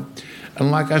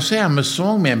 And like I say, I'm a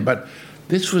songman, but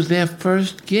this was their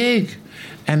first gig,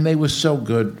 and they were so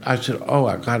good. I said, "Oh,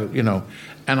 I got it,"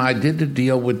 And I did the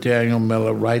deal with Daniel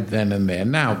Miller right then and there.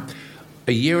 Now,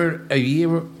 a year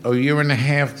and a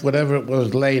half, whatever it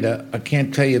was later, I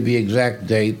can't tell you the exact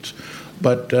dates,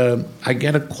 but I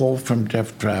get a call from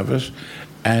Jeff Travis,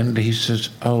 and he says,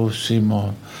 "Oh,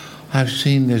 Seymour, I've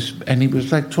seen this," and he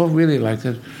was really like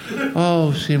this.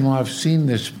 "Oh, Seymour, I've seen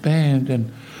this band,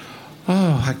 and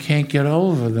I can't get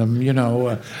over them."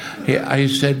 I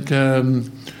said,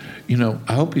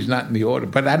 I hope he's not in the order,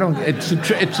 but I don't. It's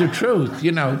the truth,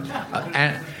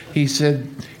 And he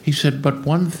said, "But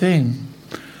one thing,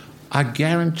 I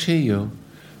guarantee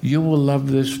you will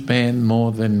love this band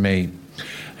more than me."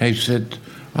 I said,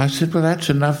 "Well, that's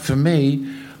enough for me,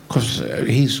 because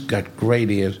he's got great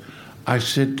ears." I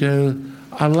said,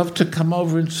 "I'd love to come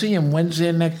over and see him. When's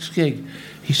their next gig?"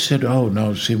 He said, "Oh,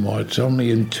 no, Seymour, it's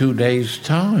only in 2 days'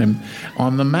 time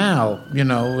on the Mall,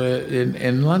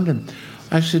 in London."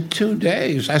 I said, 2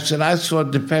 days? I said, I saw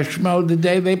Depeche Mode the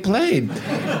day they played.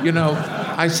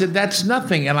 I said, that's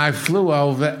nothing. And I flew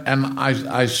over, and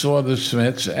I saw the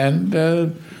Smiths, and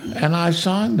I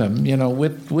signed them,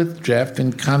 with Jeff,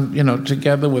 and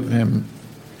together with him.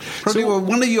 Probably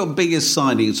one of your biggest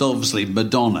signings, obviously,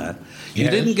 Madonna. You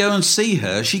didn't go and see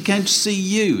her. She came to see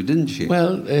you, didn't she?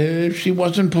 Well, she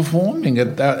wasn't performing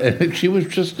at that. She was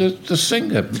just a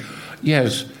singer.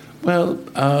 Yes. Well,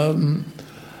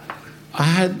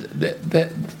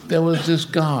 there was this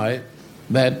guy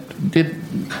that did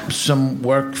some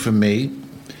work for me,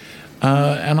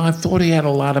 and I thought he had a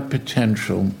lot of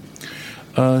potential.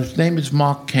 His name is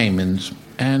Mark Kamens,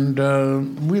 and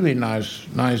really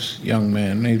nice young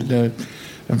man.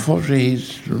 Unfortunately,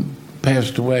 he's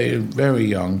passed away very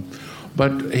young,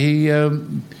 But he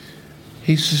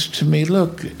says to me,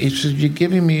 look, he says, you're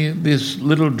giving me these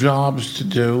little jobs to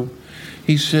do.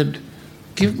 He said,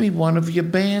 give me one of your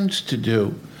bands to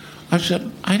do. I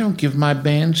said, I don't give my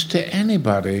bands to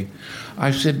anybody.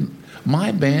 I said,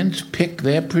 my bands pick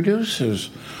their producers.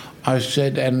 I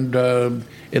said, and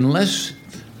unless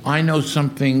I know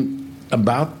something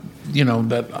about,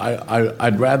 that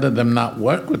I'd rather them not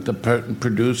work with the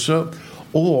producer,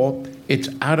 or it's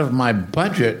out of my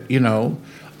budget,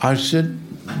 I said,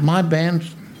 my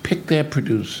bands pick their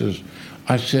producers.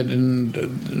 I said,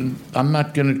 and I'm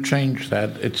not going to change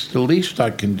that. It's the least I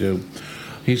can do.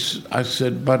 I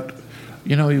said, but,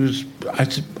 I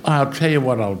said, I'll tell you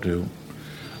what I'll do.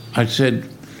 I said,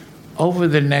 over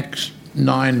the next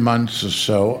 9 months or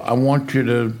so, I want you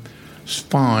to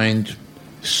find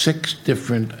 6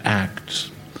 different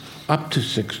acts, up to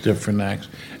 6 different acts,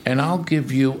 and I'll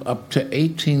give you up to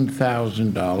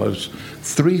 $18,000,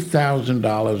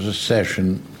 $3,000 a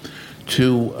session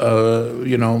to,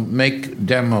 make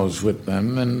demos with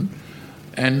them.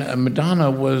 And Madonna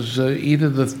was either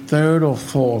the 3rd or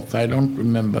 4th, I don't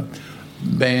remember,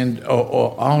 band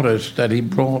or artist that he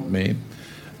brought me.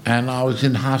 And I was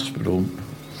in hospital.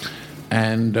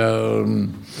 And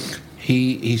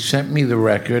he sent me the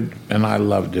record, and I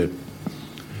loved it,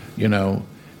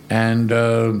 And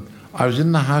I was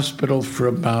in the hospital for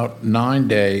about 9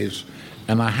 days,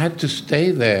 and I had to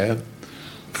stay there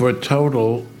for a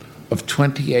total of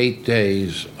 28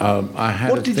 days.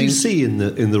 What did you see in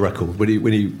the record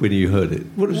when you heard it?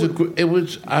 It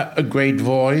was a great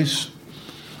voice.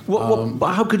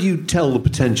 How could you tell the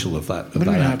potential of that?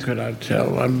 How could I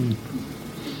tell?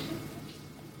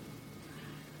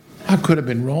 I could have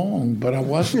been wrong, but I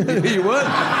wasn't. You weren't.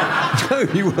 No,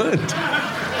 you weren't.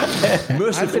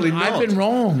 Mercifully not. I've been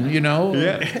wrong,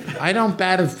 Yeah. I don't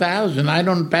bat 1,000. I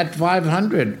don't bat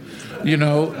 500.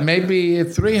 Maybe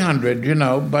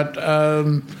 300.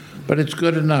 But it's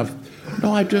good enough.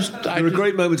 No, there are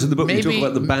great moments in the book where you talk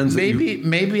about the bands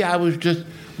Maybe I was just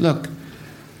look.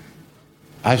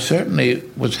 I certainly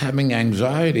was having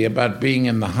anxiety about being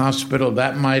in the hospital.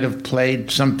 That might have played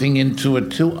something into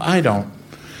it too. I don't.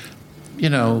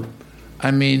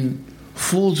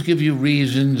 Fools give you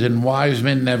reasons and wise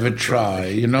men never try,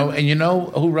 And you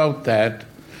know who wrote that?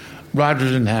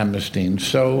 Rodgers and Hammerstein.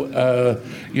 So,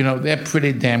 they're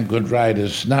pretty damn good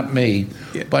writers, not me.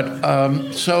 Yeah.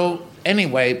 But, so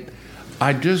anyway,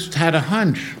 I just had a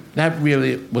hunch. That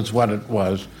really was what it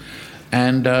was.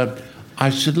 And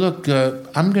I said, look,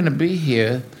 I'm going to be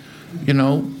here,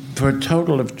 for a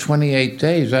total of 28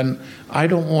 days, and I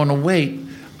don't want to wait.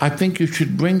 I think you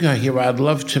should bring her here. I'd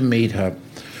love to meet her.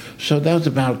 So that was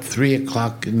about 3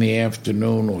 o'clock in the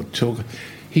afternoon or 2.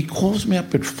 He calls me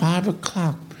up at 5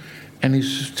 o'clock, and he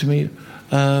says to me,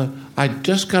 I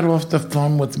just got off the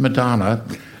phone with Madonna.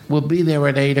 We'll be there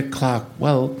at 8 o'clock.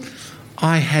 Well,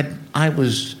 I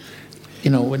was,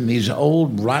 in these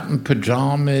old rotten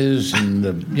pajamas, and,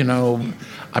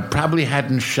 I probably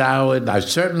hadn't showered. I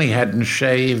certainly hadn't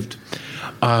shaved.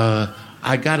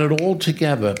 I got it all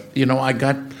together. I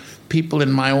got people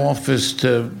in my office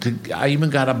I even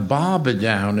got a barber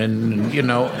down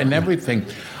and everything.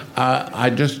 I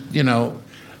just,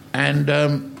 and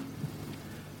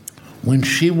when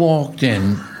she walked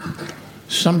in,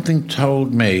 something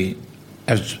told me,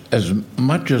 as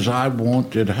much as I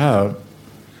wanted her,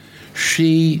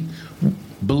 she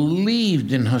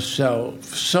believed in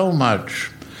herself so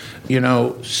much,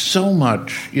 so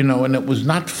much, and it was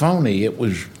not phony. It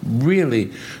was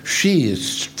really, she is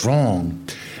strong.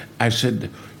 I said,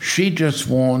 she just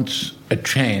wants a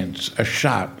chance, a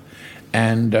shot.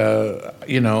 And,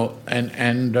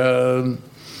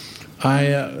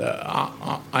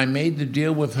 I made the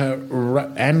deal with her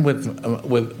and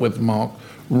with Mark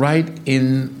right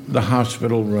in the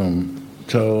hospital room.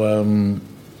 So,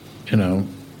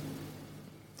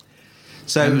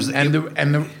 So it was, and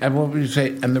what would you say?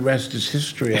 And the rest is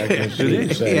history, I guess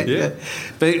you'd say. Yeah.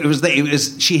 But it was.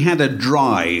 She had a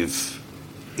drive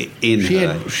in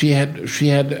her. She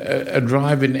had a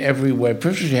drive in every way.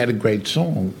 First, she had a great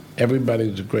song.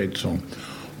 Everybody's a great song,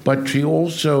 but she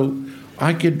also,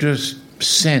 I could just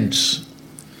sense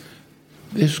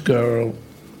this girl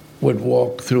would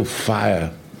walk through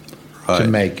fire to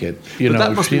make it. But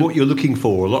that must be what you're looking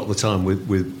for a lot of the time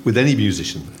with any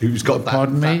musician who's got that.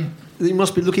 Pardon me? You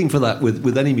must be looking for that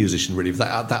with any musician, really,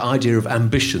 that idea of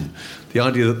ambition, the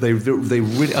idea that they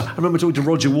really. I remember talking to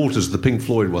Roger Waters of the Pink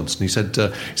Floyd once, and he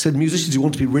said musicians who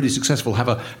want to be really successful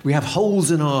we have holes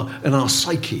in our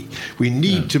psyche. We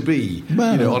need to be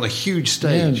on a huge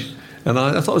stage. Yes. And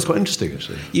I thought it was quite interesting,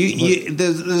 actually.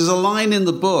 There's a line in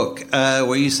the book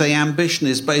where you say ambition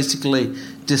is basically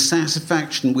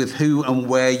dissatisfaction with who and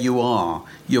where you are.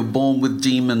 You're born with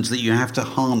demons that you have to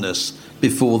harness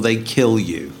before they kill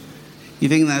you. You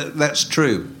think that's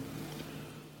true?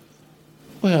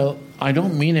 Well, I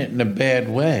don't mean it in a bad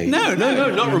way. No,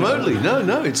 not remotely.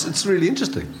 No, it's really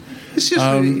interesting. It's just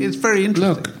it's very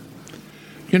interesting. Look,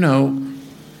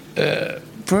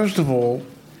 first of all,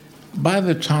 by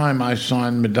the time I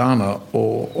signed Madonna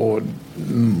or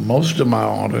most of my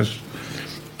artists,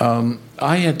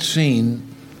 I had seen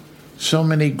so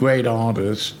many great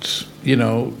artists,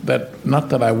 that not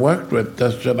that I worked with,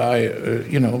 just that I,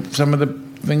 some of the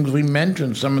things we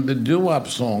mentioned, some of the doo-wop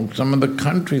songs, some of the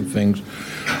country things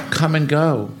come and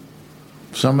go.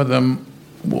 Some of them,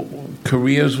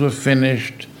 careers were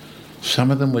finished.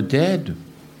 Some of them were dead,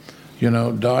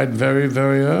 died very,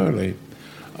 very early.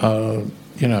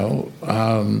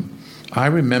 I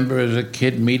remember as a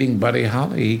kid meeting Buddy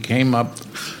Holly. He came up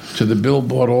to the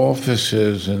Billboard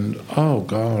offices, and oh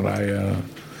God, I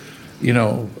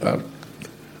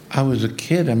was a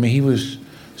kid. I mean, he was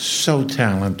so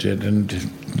talented, and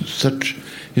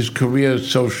his career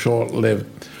is so short-lived.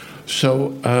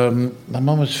 So I'm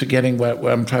almost forgetting where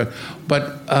I'm trying.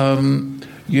 But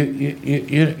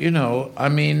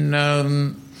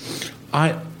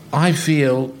I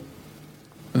feel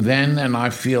then and I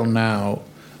feel now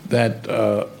that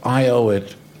I owe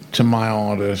it to my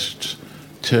artists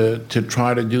to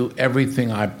try to do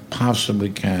everything I possibly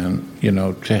can,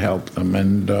 to help them.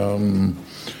 And,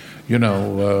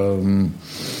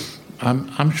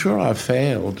 I'm sure I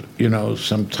failed,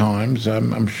 sometimes.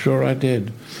 I'm sure I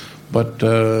did. But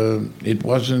it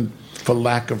wasn't for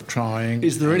lack of trying.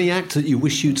 Is there any act that you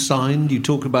wish you'd signed? You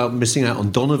talk about missing out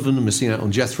on Donovan and missing out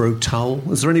on Jethro Tull.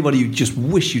 Is there anybody you just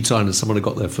wish you'd signed and someone had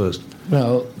got there first?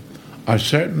 Well, I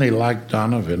certainly liked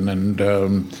Donovan, and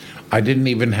I didn't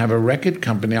even have a record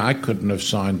company. I couldn't have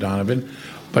signed Donovan.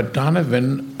 But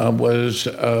Donovan was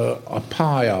a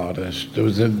pie artist. There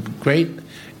was a great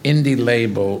indie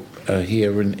label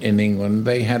here in England.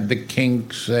 They had the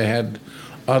Kinks. They had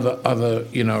other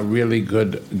really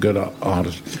good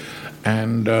artists.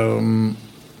 And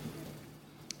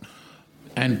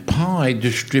Pie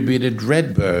distributed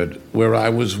Redbird, where I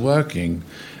was working,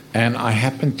 and I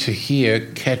happened to hear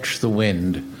Catch the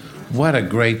Wind. What a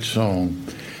great song.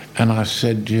 And I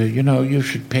said, you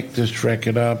should pick this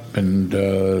record up. And,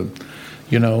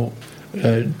 George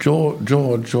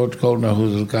Goldner,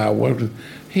 who's the guy I worked with,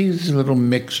 he's a little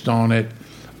mixed on it.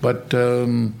 But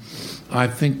I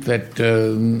think that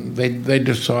they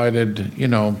decided,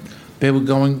 they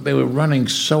were running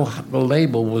so hot. The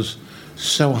label was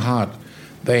so hot.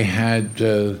 They had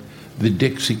the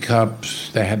Dixie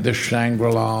Cups, they had the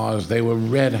Shangri-Las, they were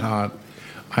red hot.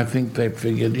 I think they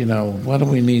figured, what do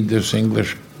we need this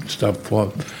English stuff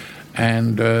for?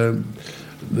 And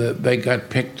they got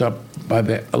picked up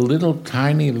by a little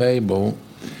tiny label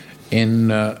in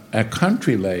a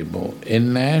country label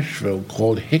in Nashville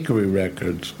called Hickory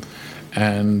Records.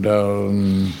 And, but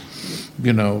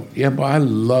I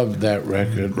loved that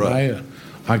record. Right.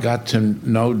 I got to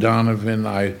know Donovan.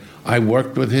 I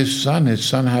worked with his son. His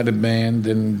son had a band,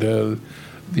 and they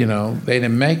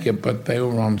didn't make it, but they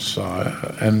were on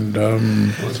Sire. And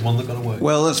that's one that got away.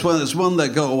 Well, that's one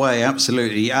that got away.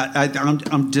 Absolutely.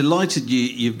 I'm delighted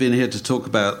you've been here to talk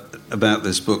about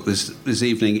this book this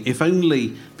evening. If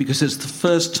only because it's the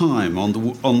first time on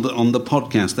the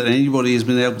podcast that anybody has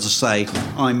been able to say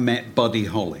I met Buddy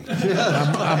Holly.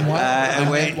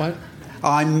 What?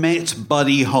 I met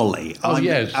Buddy Holly.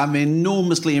 Yes. I'm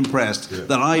enormously impressed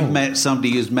that I've met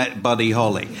somebody who's met Buddy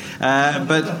Holly.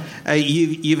 But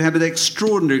you've had an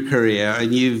extraordinary career,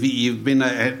 and you've been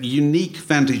a unique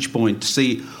vantage point to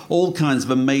see all kinds of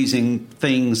amazing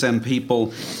things and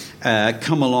people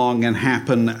come along and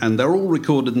happen, and they're all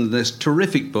recorded in this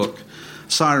terrific book,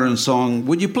 Siren Song.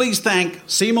 Would you please thank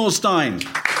Seymour Stein?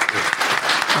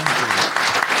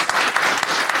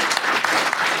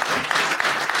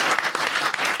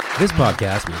 This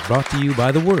podcast was brought to you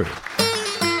by The Word.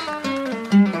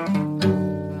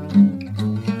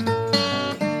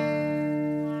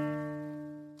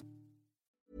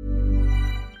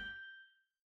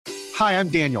 Hi, I'm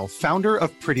Daniel, founder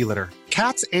of Pretty Litter.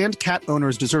 Cats and cat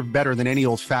owners deserve better than any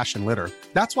old-fashioned litter.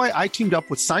 That's why I teamed up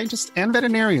with scientists and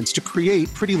veterinarians to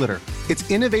create Pretty Litter. Its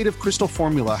innovative crystal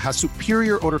formula has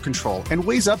superior odor control and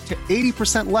weighs up to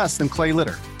 80% less than clay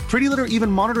litter. Pretty Litter even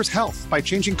monitors health by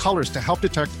changing colors to help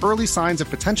detect early signs of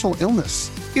potential illness.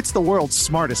 It's the world's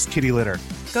smartest kitty litter.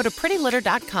 Go to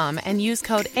prettylitter.com and use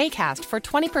code ACAST for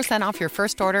 20% off your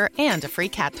first order and a free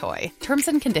cat toy. Terms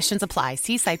and conditions apply.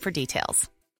 See site for details.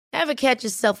 Ever catch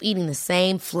yourself eating the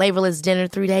same flavorless dinner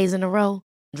 3 days in a row?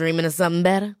 Dreaming of something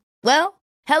better? Well,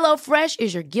 HelloFresh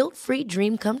is your guilt-free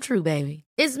dream come true, baby.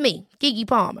 It's me, Keke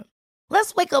Palmer.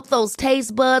 Let's wake up those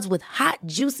taste buds with hot,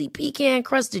 juicy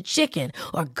pecan-crusted chicken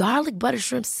or garlic butter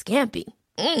shrimp scampi.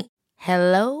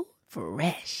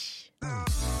 HelloFresh.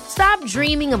 Stop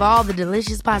dreaming of all the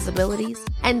delicious possibilities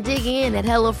and dig in at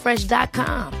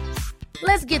HelloFresh.com.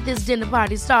 Let's get this dinner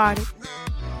party started.